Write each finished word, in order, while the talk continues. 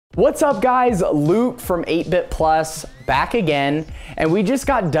What's up guys, Luke from 8-Bit Plus back again, and we just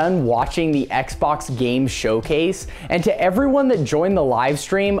got done watching the Xbox Game Showcase, and to everyone that joined the live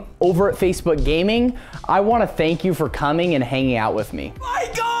stream over at Facebook Gaming, I want to thank you for coming and hanging out with me. My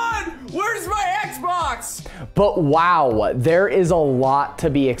God, where's my Xbox? But wow, there is a lot to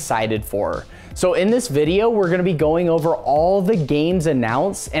be excited for. So in this video, we're going to be going over all the games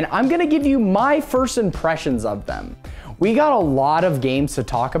announced, and I'm going to give you my first impressions of them. We got a lot of games to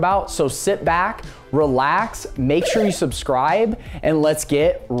talk about, so sit back, relax, make sure you subscribe, and let's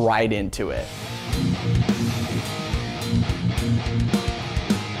get right into it.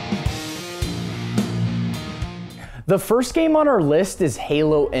 The first game on our list is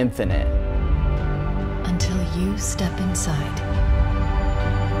Halo Infinite. Until you step inside.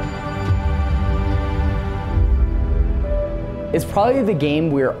 It's probably the game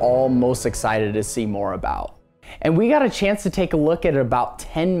we're all most excited to see more about. And we got a chance to take a look at about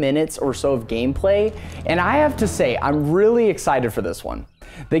 10 minutes or so of gameplay, and I have to say, I'm really excited for this one.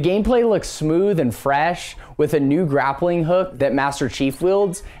 The gameplay looks smooth and fresh with a new grappling hook that Master Chief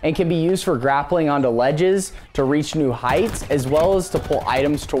wields and can be used for grappling onto ledges to reach new heights, as well as to pull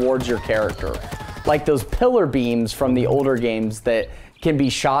items towards your character, like those pillar beams from the older games that can be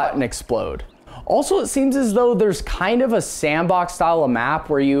shot and explode. Also, it seems as though there's kind of a sandbox style of map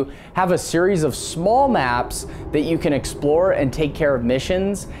where you have a series of small maps that you can explore and take care of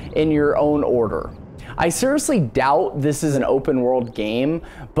missions in your own order. I seriously doubt this is an open world game,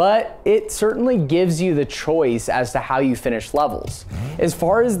 but it certainly gives you the choice as to how you finish levels. As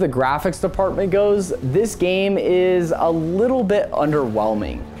far as the graphics department goes, this game is a little bit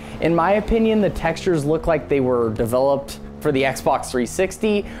underwhelming. In my opinion, the textures look like they were developed for the Xbox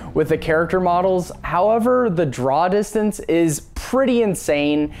 360 with the character models. However, the draw distance is pretty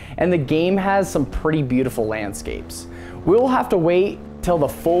insane and the game has some pretty beautiful landscapes. We'll have to wait till the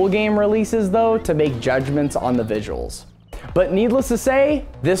full game releases though to make judgments on the visuals. But needless to say,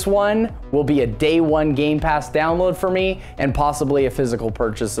 this one will be a day one Game Pass download for me and possibly a physical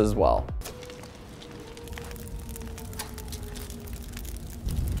purchase as well.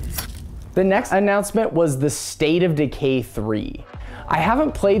 The next announcement was the State of Decay 3. I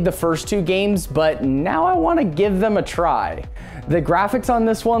haven't played the first two games, but now I want to give them a try. The graphics on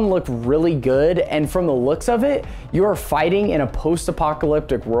this one look really good, and from the looks of it, you are fighting in a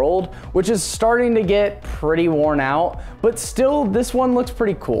post-apocalyptic world, which is starting to get pretty worn out, but still, this one looks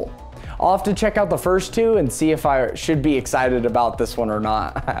pretty cool. I'll have to check out the first two and see if I should be excited about this one or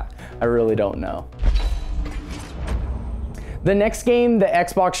not. I really don't know. The next game the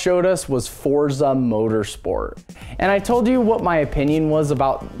Xbox showed us was Forza Motorsport. And I told you what my opinion was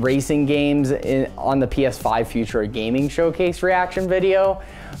about racing games on the PS5 Future of Gaming Showcase reaction video,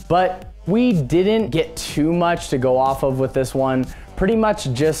 but we didn't get too much to go off of with this one. Pretty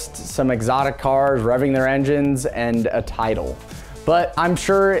much just some exotic cars revving their engines and a title. But I'm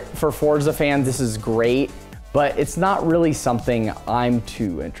sure for Forza fans this is great, but it's not really something I'm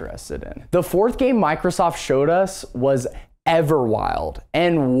too interested in. The fourth game Microsoft showed us was Everwild,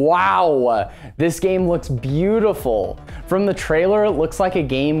 and wow, this game looks beautiful. From the trailer, it looks like a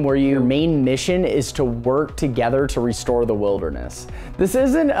game where your main mission is to work together to restore the wilderness. This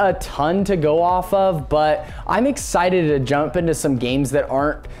isn't a ton to go off of, but I'm excited to jump into some games that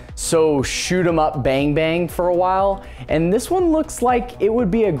aren't so shoot 'em up bang bang for a while, and this one looks like it would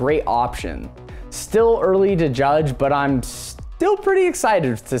be a great option. Still early to judge, but I'm still pretty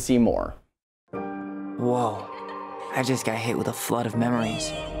excited to see more. Whoa. I just got hit with a flood of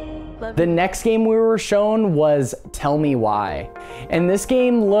memories. The next game we were shown was Tell Me Why. And this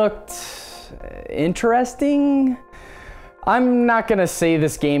game looked interesting. I'm not gonna say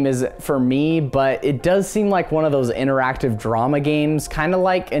this game is for me, but it does seem like one of those interactive drama games, kind of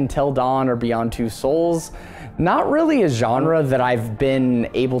like Until Dawn or Beyond Two Souls. Not really a genre that I've been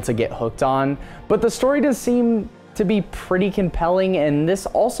able to get hooked on, but the story does seem to be pretty compelling, and this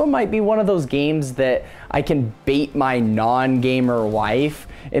also might be one of those games that I can bait my non-gamer wife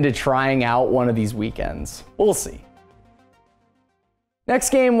into trying out one of these weekends. We'll see. Next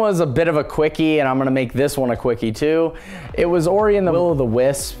game was a bit of a quickie, and I'm gonna make this one a quickie too. It was Ori and the Will of the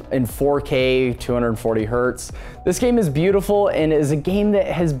Wisp in 4K, 240 Hertz. This game is beautiful and is a game that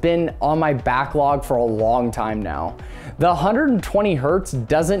has been on my backlog for a long time now. The 120 Hertz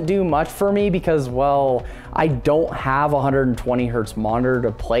doesn't do much for me because, well, I don't have a 120 Hertz monitor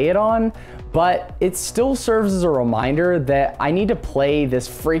to play it on, but it still serves as a reminder that I need to play this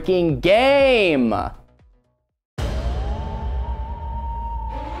freaking game.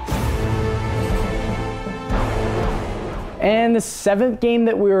 And the seventh game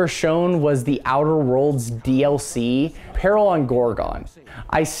that we were shown was the Outer Worlds DLC. Peril on Gorgon.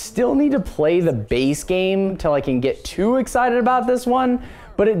 I still need to play the base game till I can get too excited about this one,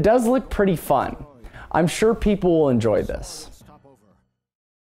 but it does look pretty fun. I'm sure people will enjoy this.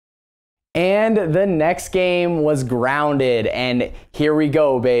 And the next game was Grounded, and here we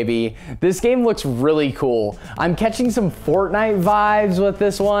go, baby. This game looks really cool. I'm catching some Fortnite vibes with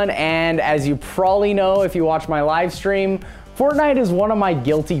this one, and as you probably know if you watch my live stream, Fortnite is one of my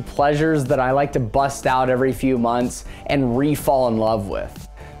guilty pleasures that I like to bust out every few months and re-fall in love with.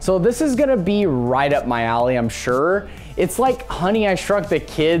 So this is gonna be right up my alley, I'm sure. It's like Honey, I Shrunk the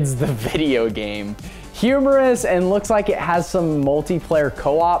Kids, the video game. Humorous and looks like it has some multiplayer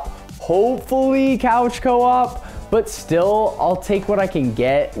co-op, hopefully couch co-op, but still, I'll take what I can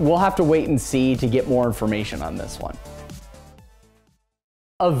get. We'll have to wait and see to get more information on this one.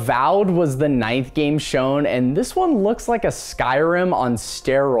 Avowed was the 9th game shown, and this one looks like a Skyrim on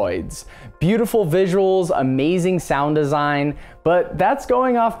steroids. Beautiful visuals, amazing sound design, but that's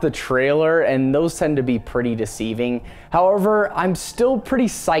going off the trailer, and those tend to be pretty deceiving. However, I'm still pretty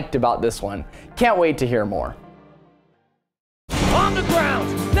psyched about this one. Can't wait to hear more. On the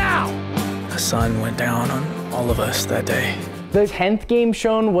ground, now! The sun went down on all of us that day. The 10th game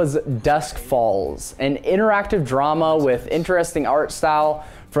shown was Dusk Falls, an interactive drama with interesting art style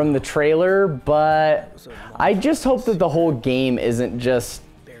from the trailer, but I just hope that the whole game isn't just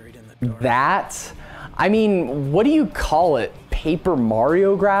that. I mean, what do you call it? Paper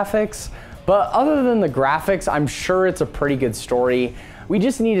Mario graphics? But other than the graphics, I'm sure it's a pretty good story. We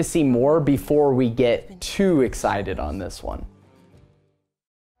just need to see more before we get too excited on this one.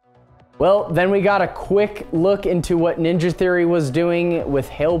 Well, then we got a quick look into what Ninja Theory was doing with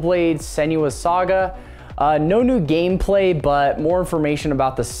Hellblade: Senua's Saga. No new gameplay, but more information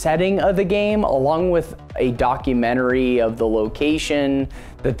about the setting of the game, along with a documentary of the location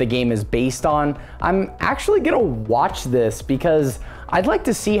that the game is based on. I'm actually gonna watch this because I'd like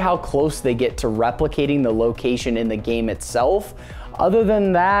to see how close they get to replicating the location in the game itself. Other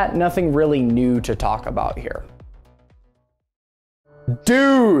than that, nothing really new to talk about here.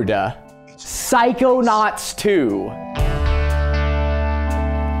 Dude, Psychonauts 2.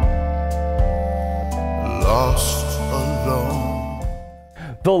 Lost alone.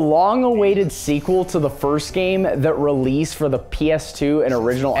 The long-awaited sequel to the first game that released for the PS2 and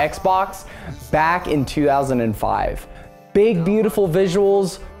original Xbox back in 2005. Big, beautiful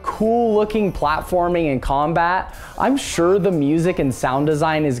visuals, cool looking platforming and combat. I'm sure the music and sound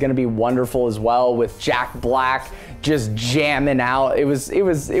design is gonna be wonderful as well, with Jack Black just jamming out. It was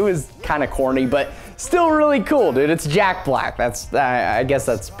kind of corny, but still really cool, dude. It's Jack Black. I guess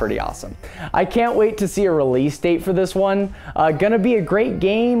that's pretty awesome. I can't wait to see a release date for this one. Gonna be a great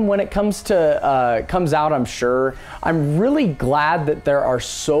game when it comes out, I'm sure. I'm really glad that there are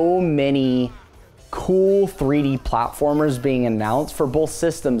so many cool 3D platformers being announced for both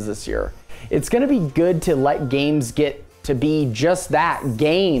systems this year. It's gonna be good to let games get to be just that,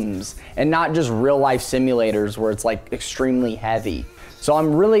 games, and not just real life simulators where it's like extremely heavy. So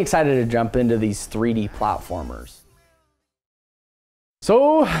I'm really excited to jump into these 3D platformers.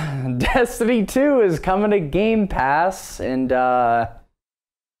 So Destiny 2 is coming to Game Pass, and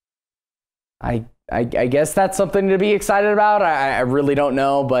I guess that's something to be excited about. I really don't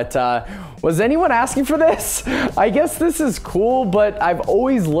know, but was anyone asking for this? I guess this is cool, but I've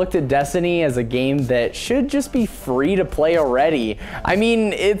always looked at Destiny as a game that should just be free to play already. I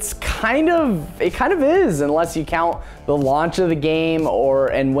mean, it kind of is, unless you count the launch of the game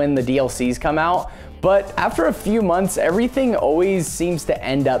and when the DLCs come out. But after a few months, everything always seems to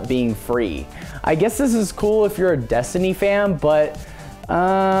end up being free. I guess this is cool if you're a Destiny fan, but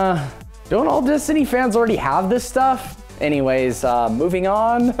don't all Destiny fans already have this stuff? Anyways, moving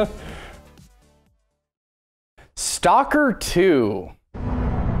on. Stalker 2.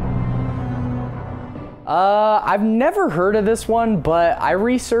 I've never heard of this one, but I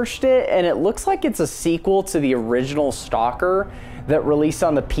researched it and it looks like it's a sequel to the original Stalker that released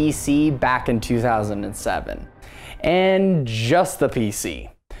on the PC back in 2007. And just the PC.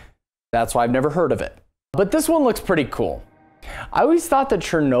 That's why I've never heard of it. But this one looks pretty cool. I always thought that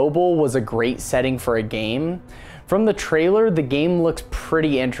Chernobyl was a great setting for a game. From the trailer, the game looks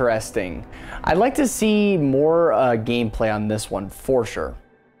pretty interesting. I'd like to see more gameplay on this one for sure.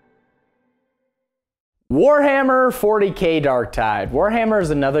 Warhammer 40k Darktide. Warhammer is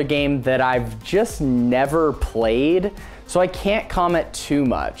another game that I've just never played, so I can't comment too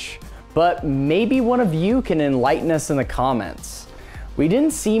much. But maybe one of you can enlighten us in the comments. We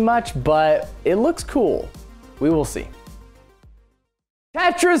didn't see much, but it looks cool. We will see.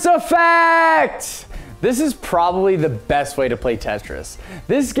 Tetris Effect! This is probably the best way to play Tetris.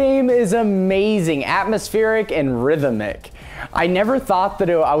 This game is amazing, atmospheric and rhythmic. I never thought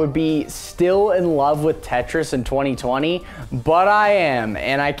that I would be still in love with Tetris in 2020, but I am,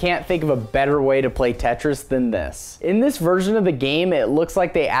 and I can't think of a better way to play Tetris than this. In this version of the game, it looks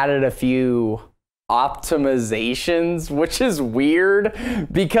like they added a few optimizations, which is weird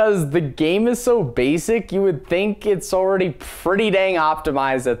because the game is so basic, you would think it's already pretty dang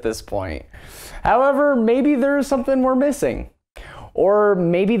optimized at this point. However, maybe there's something we're missing. Or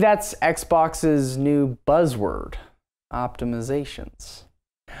maybe that's Xbox's new buzzword, optimizations.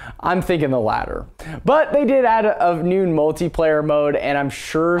 I'm thinking the latter. But they did add a new multiplayer mode, and I'm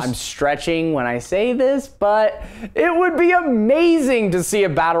sure I'm stretching when I say this, but it would be amazing to see a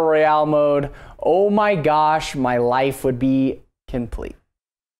battle royale mode. Oh my gosh, my life would be complete.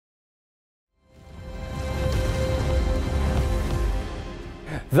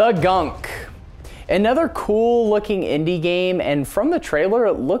 The Gunk. Another cool looking indie game, and from the trailer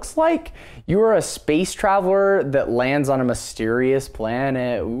it looks like you are a space traveler that lands on a mysterious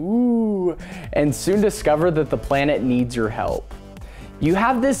planet, ooh, and soon discover that the planet needs your help. You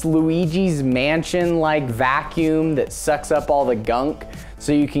have this Luigi's Mansion-like vacuum that sucks up all the gunk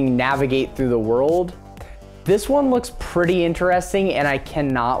so you can navigate through the world. This one looks pretty interesting and I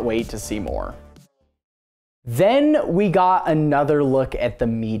cannot wait to see more. Then we got another look at The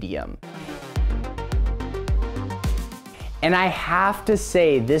Medium. And I have to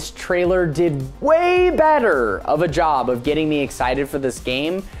say, this trailer did way better of a job of getting me excited for this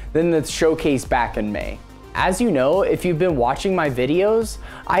game than the showcase back in May. As you know, if you've been watching my videos,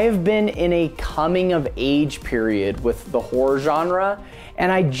 I have been in a coming of age period with the horror genre,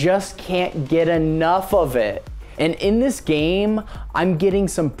 and I just can't get enough of it. And in this game, I'm getting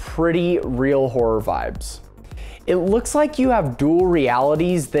some pretty real horror vibes. It looks like you have dual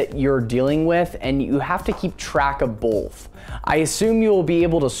realities that you're dealing with, and you have to keep track of both. I assume you will be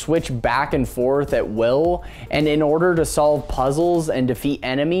able to switch back and forth at will, and in order to solve puzzles and defeat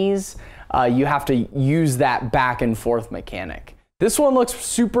enemies, you have to use that back and forth mechanic. This one looks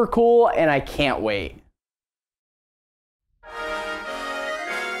super cool, and I can't wait.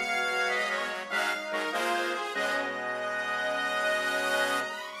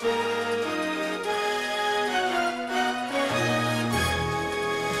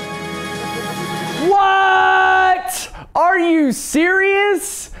 What? Are you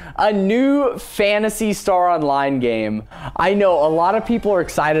serious? A new Phantasy Star Online game. I know a lot of people are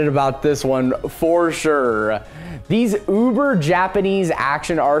excited about this one for sure. These uber Japanese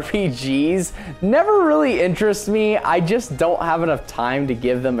action RPGs never really interest me. I just don't have enough time to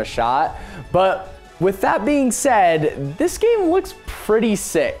give them a shot. But with that being said, this game looks pretty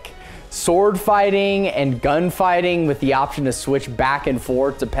sick. Sword fighting and gun fighting with the option to switch back and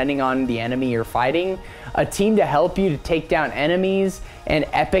forth depending on the enemy you're fighting, a team to help you to take down enemies, and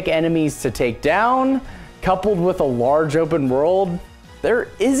epic enemies to take down, coupled with a large open world. There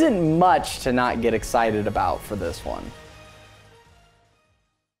isn't much to not get excited about for this one.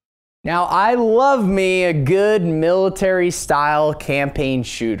 Now, I love me a good military style campaign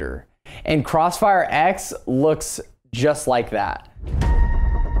shooter, and Crossfire X looks just like that.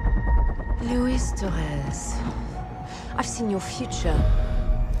 Luis Torres, I've seen your future.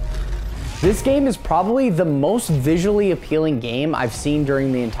 This game is probably the most visually appealing game I've seen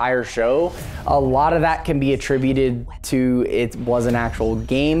during the entire show. A lot of that can be attributed to it wasn't actual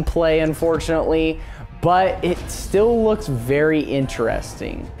gameplay, unfortunately, but it still looks very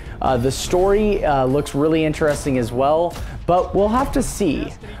interesting. The story looks really interesting as well, but we'll have to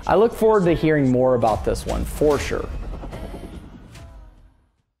see. I look forward to hearing more about this one for sure.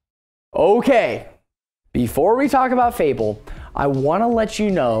 Okay, before we talk about Fable, I want to let you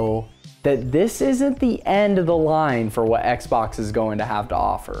know that this isn't the end of the line for what Xbox is going to have to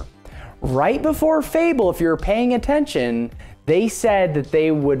offer. Right before Fable, if you're paying attention, they said that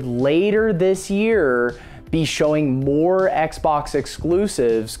they would later this year be showing more Xbox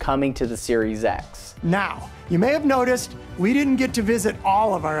exclusives coming to the Series X. Now, you may have noticed we didn't get to visit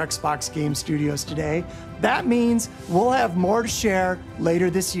all of our Xbox game studios today. That means we'll have more to share later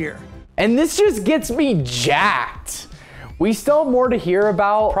this year. And this just gets me jacked. We still have more to hear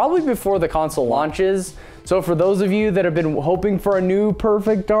about, probably before the console launches. So for those of you that have been hoping for a new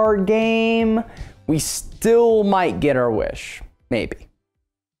Perfect Dark game, we still might get our wish. Maybe.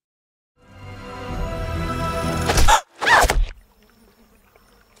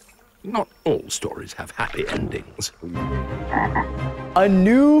 Not all stories have happy endings. A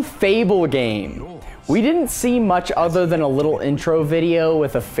new Fable game. We didn't see much other than a little intro video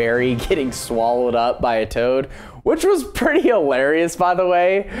with a fairy getting swallowed up by a toad, which was pretty hilarious, by the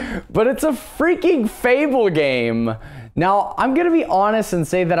way, but it's a freaking Fable game. Now, I'm gonna be honest and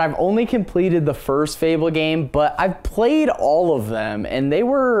say that I've only completed the first Fable game, but I've played all of them and they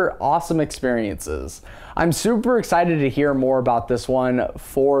were awesome experiences. I'm super excited to hear more about this one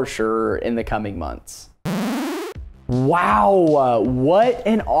for sure in the coming months. Wow, what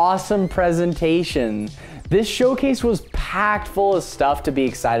an awesome presentation. This showcase was packed full of stuff to be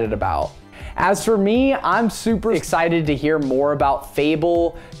excited about. As for me, I'm super excited to hear more about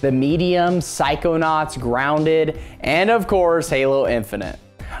Fable, The Medium, Psychonauts, Grounded, and of course, Halo Infinite.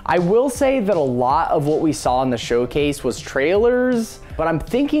 I will say that a lot of what we saw in the showcase was trailers, but I'm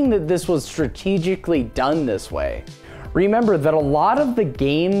thinking that this was strategically done this way. Remember that a lot of the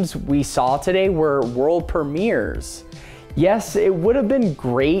games we saw today were world premieres. Yes, it would have been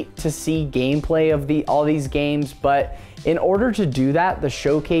great to see gameplay of all these games, but in order to do that, the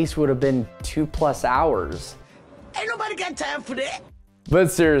showcase would have been 2+ hours. Ain't nobody got time for that.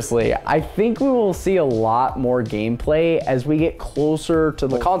 But seriously, I think we will see a lot more gameplay as we get closer to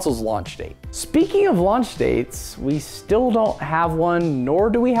the console's launch date. Speaking of launch dates, we still don't have one, nor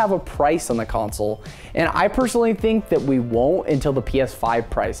do we have a price on the console, and I personally think that we won't until the PS5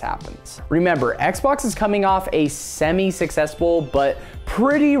 price happens. Remember, Xbox is coming off a semi-successful but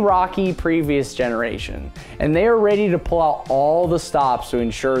pretty rocky previous generation, and they are ready to pull out all the stops to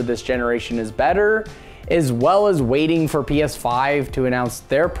ensure this generation is better, as well as waiting for PS5 to announce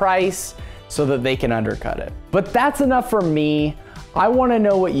their price so that they can undercut it. But that's enough for me. I want to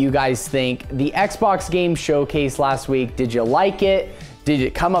know what you guys think. The Xbox game showcase last week, did you like it? Did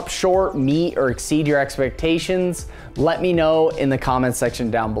it come up short, meet, or exceed your expectations? Let me know in the comments section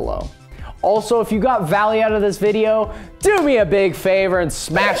down below. Also, if you got value out of this video, do me a big favor and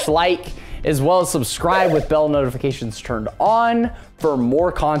smash like, as well as subscribe with bell notifications turned on for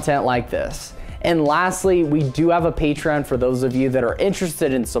more content like this. And lastly, we do have a Patreon for those of you that are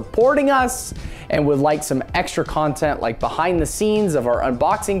interested in supporting us and would like some extra content like behind the scenes of our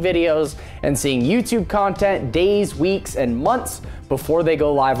unboxing videos and seeing YouTube content days, weeks, and months before they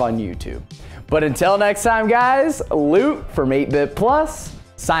go live on YouTube. But until next time, guys, Luke from 8-Bit Plus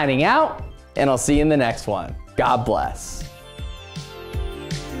signing out, and I'll see you in the next one. God bless.